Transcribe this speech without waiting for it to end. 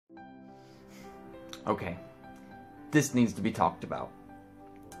Okay, this needs to be talked about.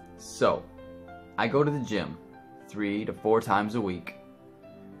 So, I go to the gym 3 to 4 times a week.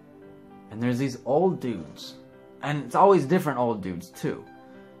 And there's these old dudes. And it's always different old dudes, too.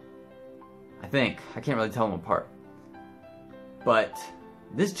 I think. I can't really tell them apart. But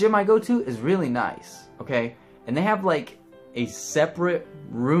this gym I go to is really nice, okay? And they have, like, a separate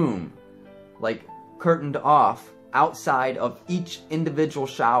room, like, curtained off outside of each individual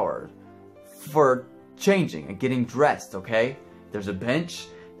shower for changing and getting dressed, okay? There's a bench.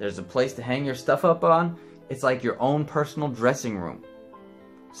 There's a place to hang your stuff up on. It's like your own personal dressing room.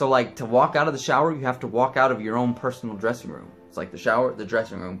 So, like, to walk out of the shower, you have to walk out of your own personal dressing room. It's like the shower, the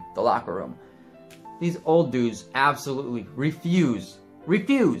dressing room, the locker room. These old dudes absolutely refuse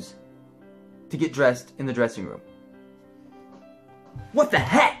to get dressed in the dressing room. What the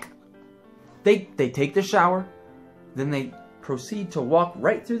heck? They take the shower, then they proceed to walk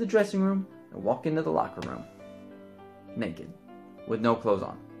right through the dressing room and walk into the locker room. Naked. With no clothes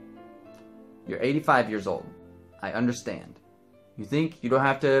on. You're 85 years old. I understand. You think you don't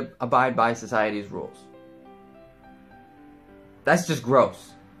have to abide by society's rules. That's just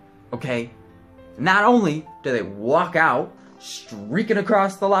gross. Okay? Not only do they walk out, streaking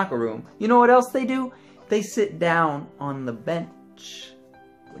across the locker room, you know what else they do? They sit down on the bench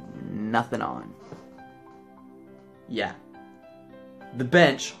with nothing on. Yeah. The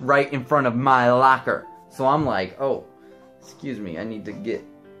bench right in front of my locker. So I'm like, oh, excuse me, I need to get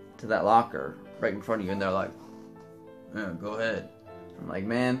to that locker right in front of you. And they're like, yeah, go ahead. I'm like,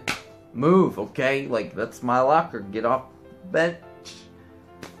 man, move, okay? Like, that's my locker. Get off the bench.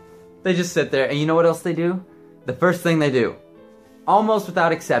 They just sit there. And you know what else they do? The first thing they do, almost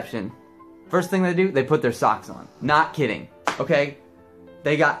without exception, first thing they do, they put their socks on. Not kidding, okay?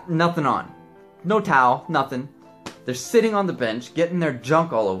 They got nothing on. No towel, nothing. They're sitting on the bench, getting their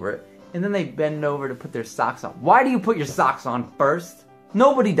junk all over it, and then they bend over to put their socks on. Why do you put your socks on first?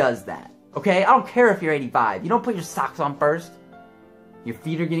 Nobody does that, okay? I don't care if you're 85. You don't put your socks on first. Your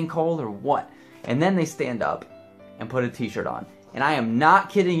feet are getting cold or what? And then they stand up and put a t-shirt on. And I am not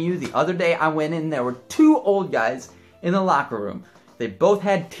kidding you. The other day I went in, there were 2 old guys in the locker room. They both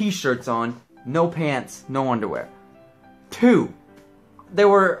had t-shirts on, no pants, no underwear. 2. They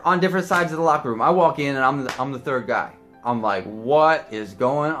were on different sides of the locker room. I walk in and I'm the third guy. I'm like, what is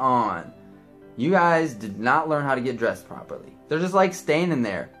going on? You guys did not learn how to get dressed properly. They're just like standing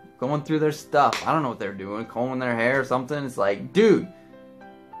there, going through their stuff. I don't know what they're doing, combing their hair or something. It's like, dude,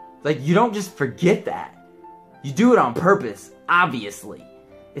 like, you don't just forget that. You do it on purpose, obviously.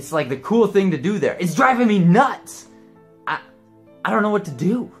 It's like the cool thing to do there. It's driving me nuts. I don't know what to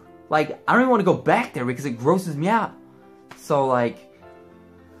do. Like, I don't even want to go back there because it grosses me out. So, like,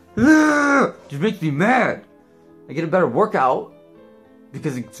 just makes me mad. I get a better workout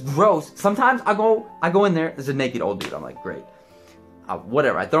because it's gross. Sometimes I go in there, there's a naked old dude. I'm like, great.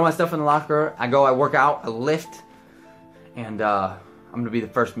 Whatever. I throw my stuff in the locker. I work out. I lift. And I'm going to be the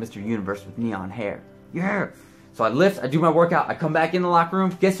first Mr. Universe with neon hair. Yeah. So I lift. I do my workout. I come back in the locker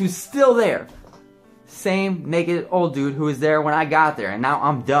room. Guess who's still there? Same naked old dude who was there when I got there. And now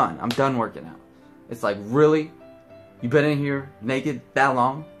I'm done. I'm done working out. It's like, really? You been in here naked that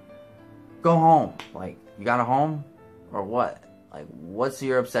long? Go home. Like, you got a home? Or what? Like, what's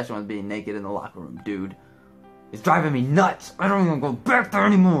your obsession with being naked in the locker room, dude? It's driving me nuts. I don't even go back there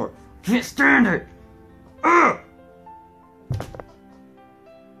anymore. Can't stand it. Ugh!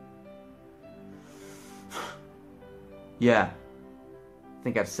 Yeah. I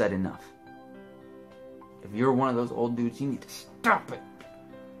think I've said enough. If you're one of those old dudes, you need to stop it.